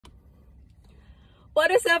What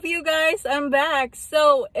is up, you guys? I'm back.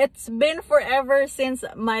 So it's been forever since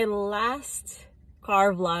my last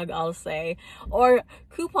car vlog, I'll say, or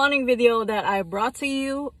couponing video that I brought to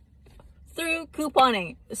you through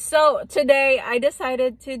couponing. So today I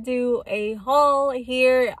decided to do a haul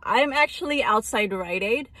here. I'm actually outside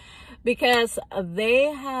Riteaid because they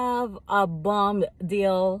have a bomb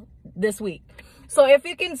deal this week. So if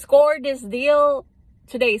you can score this deal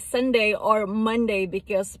today, Sunday or Monday,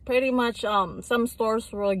 because pretty much some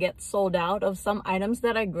stores will get sold out of some items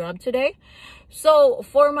that I grabbed today. So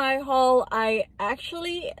for my haul, I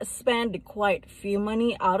actually spent quite few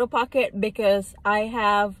money out of pocket because I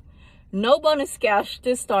have no bonus cash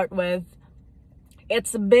to start with.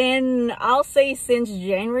 It's been, I'll say, since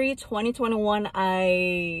January 2021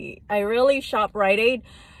 I really shop Riteaid.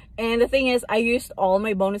 And the thing is, I used all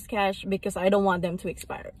my bonus cash because I don't want them to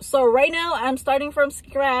expire. So right now, I'm starting from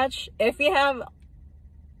scratch. If you have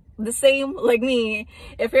the same like me,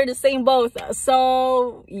 if you're the same both.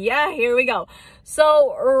 So yeah, here we go.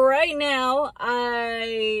 So right now,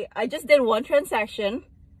 I just did one transaction.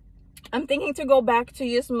 I'm thinking to go back to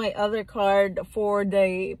use my other card for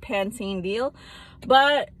the Pantene deal.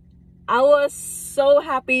 But I was so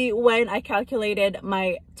happy when I calculated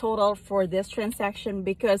my total for this transaction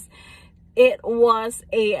because it was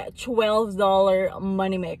a $12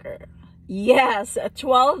 moneymaker. Yes, a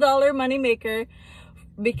 $12 moneymaker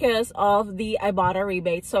because of the Ibotta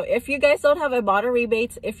Rebate. So if you guys don't have Ibotta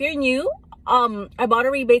Rebates, if you're new,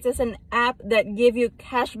 Ibotta Rebates is an app that gives you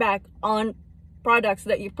cash back on products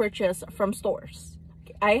that you purchase from stores.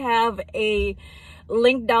 I have a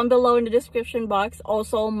link down below in the description box,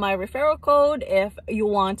 also my referral code if you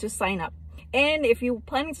want to sign up. And if you're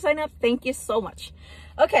planning to sign up, thank you so much.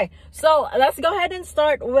 Okay, so let's go ahead and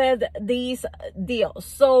start with these deals.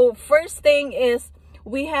 So first thing is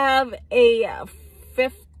we have a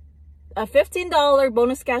 $15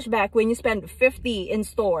 bonus cash back when you spend $50 in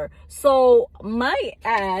store. So my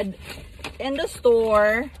ad in the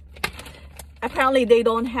store, apparently they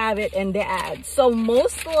don't have it in the ad, so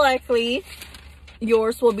most likely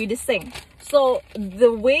yours will be the same. So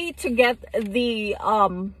the way to get the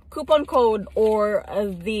coupon code or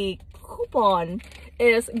the coupon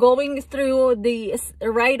is going through the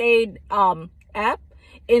Riteaid app,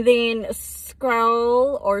 and then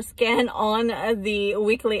scroll or scan on the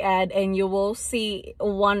weekly ad, and you will see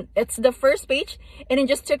one. It's the first page, and then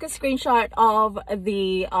just take a screenshot of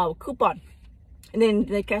the coupon, and then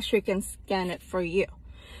the cashier can scan it for you.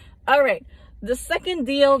 All right. The second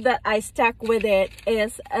deal that I stuck with it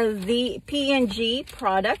is the P&G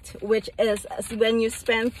product, which is when you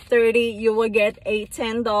spend $30, you will get a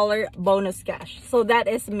 $10 bonus cash. So that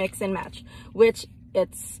is mix and match, which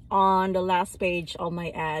it's on the last page of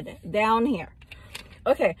my ad down here.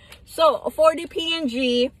 Okay, so for the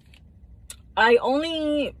P&G, I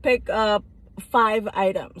only pick up 5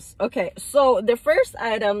 items. Okay, so the first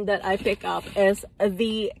item that I pick up is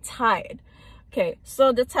the Tide. Okay,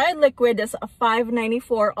 so the Tide liquid is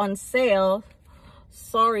 $5.94 on sale.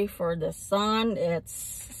 Sorry for the sun. It's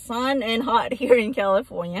sun and hot here in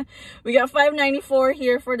California. We got $5.94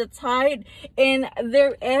 here for the Tide, and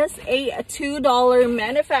there is a $2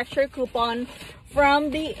 manufacturer coupon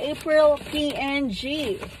from the April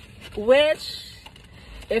P&G, which,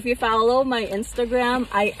 if you follow my Instagram,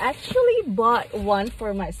 I actually bought one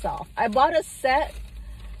for myself. I bought a set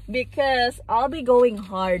because I'll be going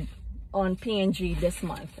hard on P&G this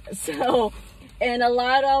month. So, and a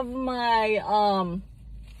lot of my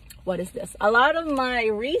a lot of my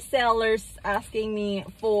resellers asking me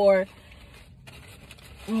for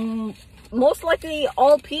most likely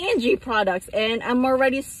all P&G products, and I'm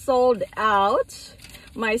already sold out.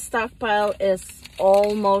 My stockpile is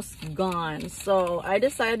almost gone, so I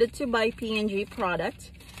decided to buy P&G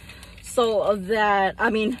product, so that, I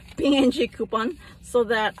mean P&G coupon, so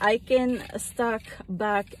that I can stock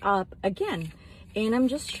back up again. And I'm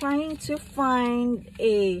just trying to find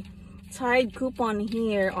a Tide coupon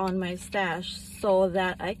here on my stash so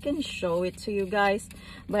that I can show it to you guys,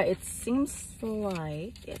 but it seems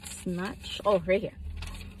like it's not. Oh, right here.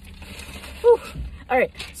 Whew. All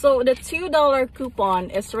right, so the $2 coupon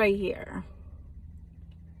is right here.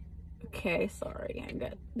 Okay, sorry, I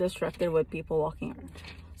got distracted with people walking around.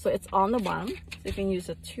 So it's on the bottom, so you can use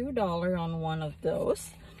a $2 on one of those.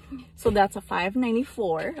 So that's a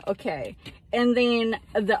 $5.94. Okay, and then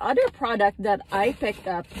the other product that I picked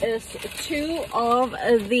up is 2 of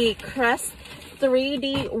the Crest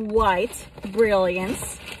 3D White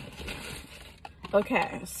Brilliance.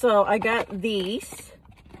 Okay, so I got these.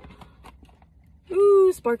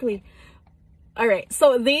 Ooh, sparkly. All right,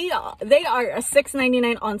 so they are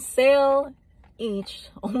 $6.99 on sale. each.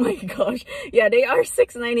 Oh my gosh, yeah, they are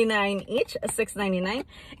 $6.99 each, $6.99.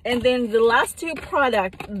 And then the last two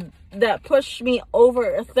product that pushed me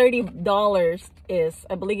over $30 is,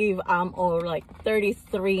 I believe, or like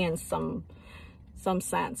 33 and some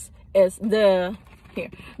cents, is the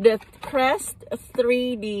Crest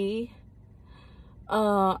 3D.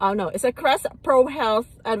 Oh no, it's a Crest Pro Health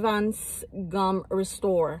Advanced Gum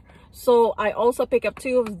Restore. So I also pick up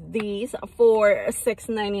two of these for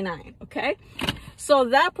 $6.99. Okay, so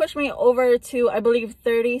that pushed me over to, I believe,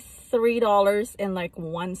 $33 and like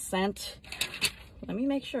 1 cent. Let me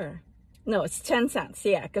make sure. No, it's 10 cents.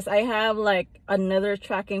 Yeah, because I have like another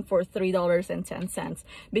tracking for $3.10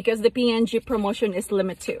 because the PNG promotion is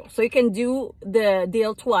limit to. So you can do the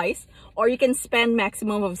deal twice, or you can spend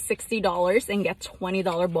maximum of $60 and get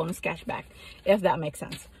 $20 bonus cash back, if that makes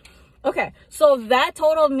sense. Okay, so that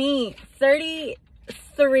totaled me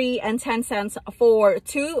 $33.10 for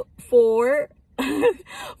four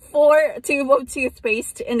tube of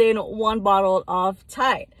toothpaste and then 1 bottle of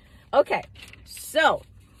Tide. Okay, so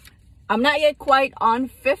I'm not yet quite on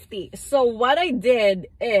 50. So what I did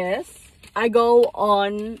is I go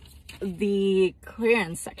on the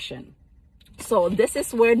clearance section. So this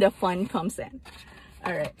is where the fun comes in.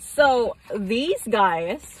 All right, so these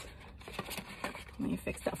guys, let me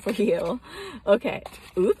fix that for you. Okay,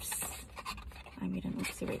 oops, I made an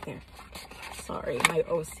oopsie right there. Sorry, my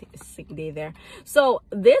OCD there. So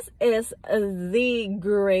this is the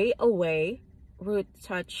Gray Away Root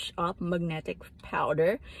Touch Up Magnetic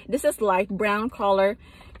Powder. This is light brown color.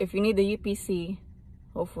 If you need the UPC,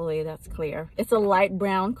 hopefully that's clear. It's a light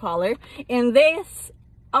brown color, and these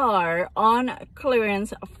are on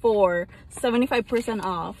clearance for 75%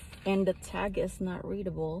 off, and the tag is not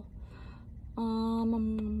readable.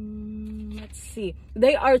 Let's see,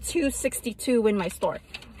 they are $2.62 in my store,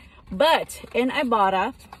 but in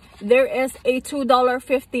Ibotta there is a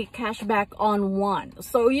 $2.50 cashback on one.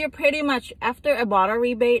 So you're pretty much, after Ibotta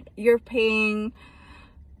rebate, you're paying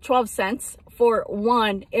 12 cents for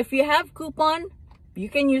one. If you have coupon, you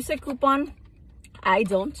can use a coupon. I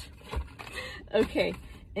don't. Okay,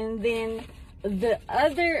 and then the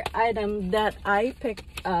other item that I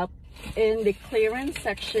picked up in the clearance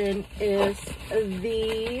section is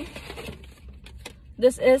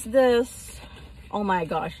this, oh my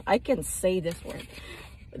gosh, I can say this word.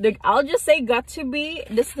 I'll just say got to be,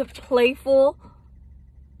 this is the playful,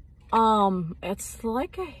 it's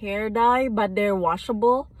like a hair dye, but they're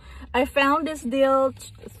washable. I found this deal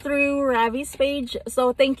through Ravi's page,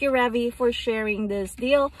 so thank you, Ravi, for sharing this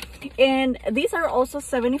deal. And these are also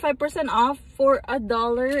 75% off for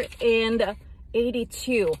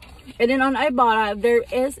 $1.82. And then on Ibotta there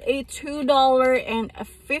is a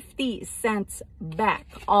 $2.50 back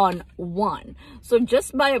on one. So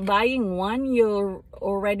just by buying one, you're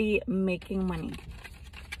already making money.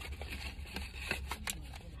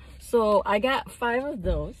 So I got 5 of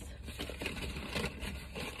those.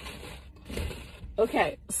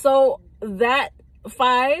 Okay, so that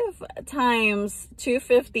 5 times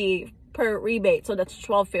 $2.50 per rebate, so that's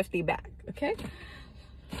 $12.50 back. Okay,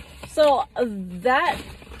 so that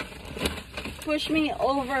pushed me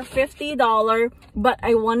over $50, but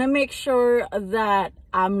I want to make sure that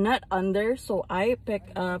I'm not under, so I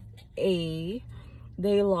picked up a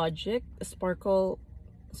Logic Sparkle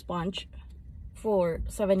Sponge for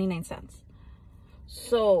 79 cents.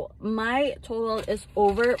 So my total is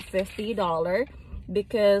over $50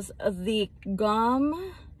 because the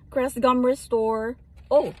Crest Gum Restore,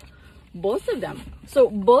 oh, both of them. So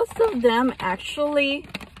both of them actually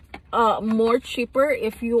more cheaper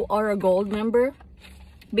if you are a gold member,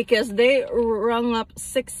 because they rung up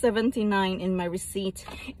 $6.79 in my receipt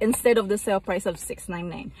instead of the sale price of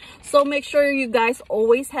 $6.99. So make sure you guys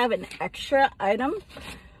always have an extra item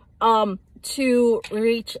to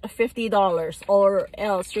reach $50, or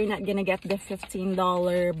else you're not gonna get the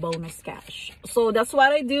 $15 bonus cash. So that's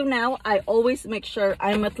what I do now. I always make sure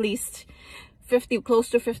I'm at least 50, close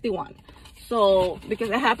to 51. So because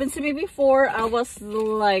it happened to me before, I was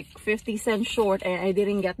like 50 cents short and I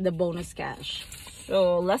didn't get the bonus cash.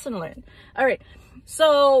 So lesson learned. All right,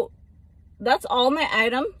 so that's all my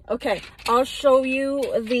item. Okay, I'll show you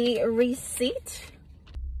the receipt.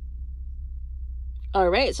 All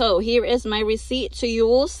right, so here is my receipt. So you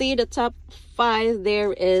will see the top 5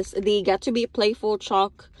 there is the Got to Be Playful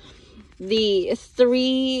Chalk, the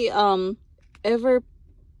 3 Ever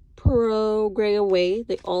Pro Gray Away,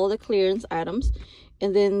 all the clearance items,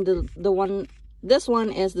 and then this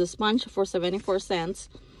one is the sponge for 74 cents,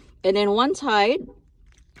 and then 1 Tide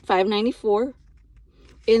 $5.94,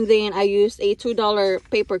 and then I used a $2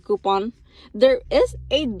 paper coupon, There is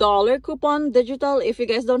a dollar coupon digital. If you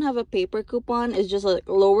guys don't have a paper coupon, it's just a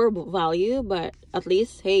lower value, but at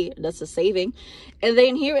least, hey, that's a saving. And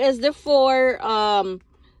then here is the 4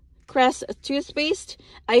 Crest toothpaste.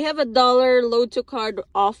 I have a $1 load to card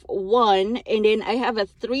off 1, and then I have a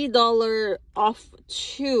 $3 off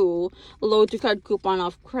 2 load to card coupon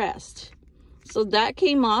off Crest. So that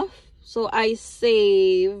came off. So I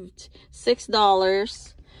saved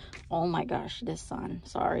 $6. Oh my gosh, this sun,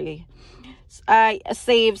 sorry. I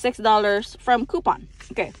saved $6 from coupon.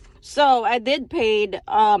 Okay, so I did paid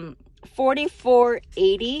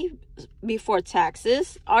 $44.80 before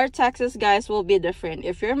taxes. Our taxes, guys, will be different.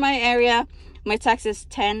 If you're in my area, my tax is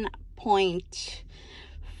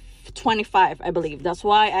 10.25, I believe. That's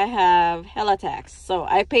why I have hella tax. So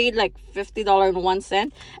I paid like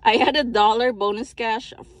 $50.01. I had a $1 bonus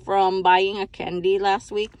cash from buying a candy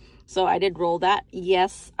last week, so I did roll that.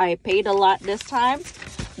 Yes, I paid a lot this time,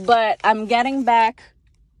 but I'm getting back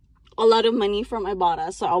a lot of money from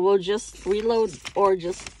Ibotta, so I will just reload or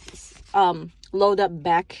just load up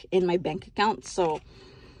back in my bank account, so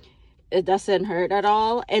it doesn't hurt at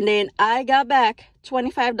all. And then I got back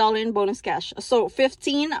 $25 in bonus cash, so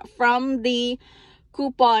 15 from the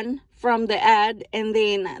coupon from the ad, and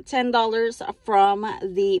then $10 from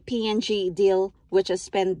the PNG deal, which is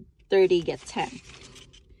spend 30 get 10.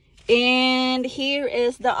 And here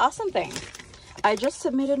is the awesome thing. I just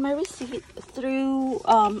submitted my receipt through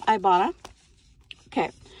Ibotta. Okay,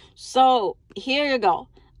 so here you go.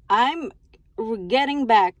 I'm getting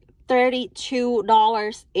back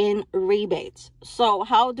 $32 in rebates. So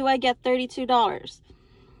how do I get $32?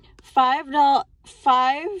 5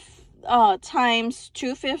 times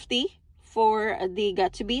 $2.50 for the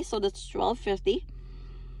got to be, so that's $12.50.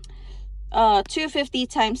 $2.50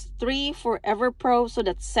 times 3 for EverPro, so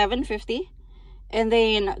that's $7.50. And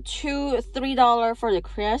then $3 for the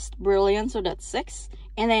Crest Brilliant, so that's $6.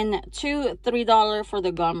 And then $3 for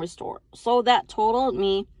the Gum Restore. So that totaled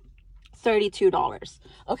me $32.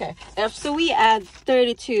 Okay, so we add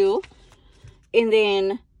 32 and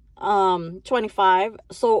then 25,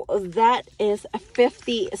 so that is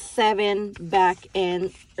 57 back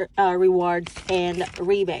in rewards and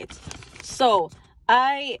rebates. So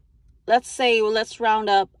let's round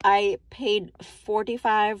up, I paid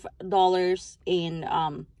 $45 in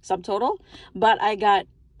subtotal, but I got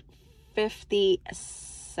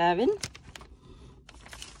 57.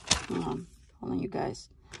 Hold on, you guys.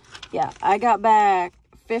 Yeah, I got back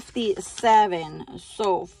 57.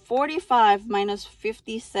 So 45 minus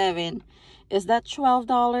 57, is that $12?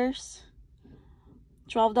 $12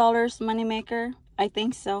 moneymaker? I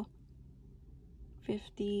think so.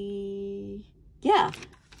 50. Yeah,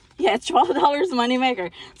 $12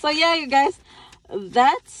 moneymaker. So yeah, you guys,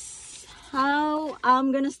 that's how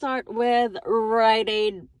I'm gonna start with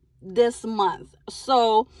Riteaid this month.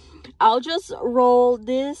 So I'll just roll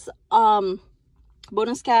this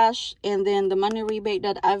bonus cash and then the money rebate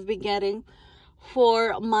that I've been getting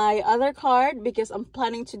for my other card, because I'm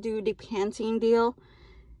planning to do the Pantene deal,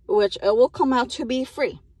 which it will come out to be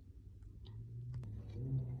free.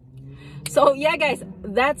 So yeah, guys,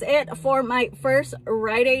 that's it for my first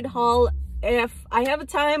Riteaid haul. If I have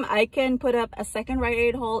time, I can put up a second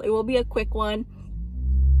Riteaid haul. It will be a quick one.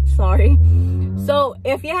 Sorry. So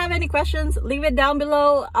if you have any questions, leave it down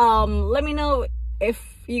below. Let me know if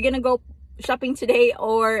you're gonna go shopping today,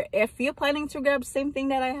 or if you're planning to grab the same thing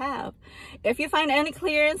that I have. If you find any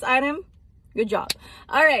clearance item, good job.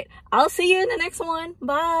 All right, I'll see you in the next one.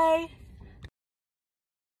 Bye.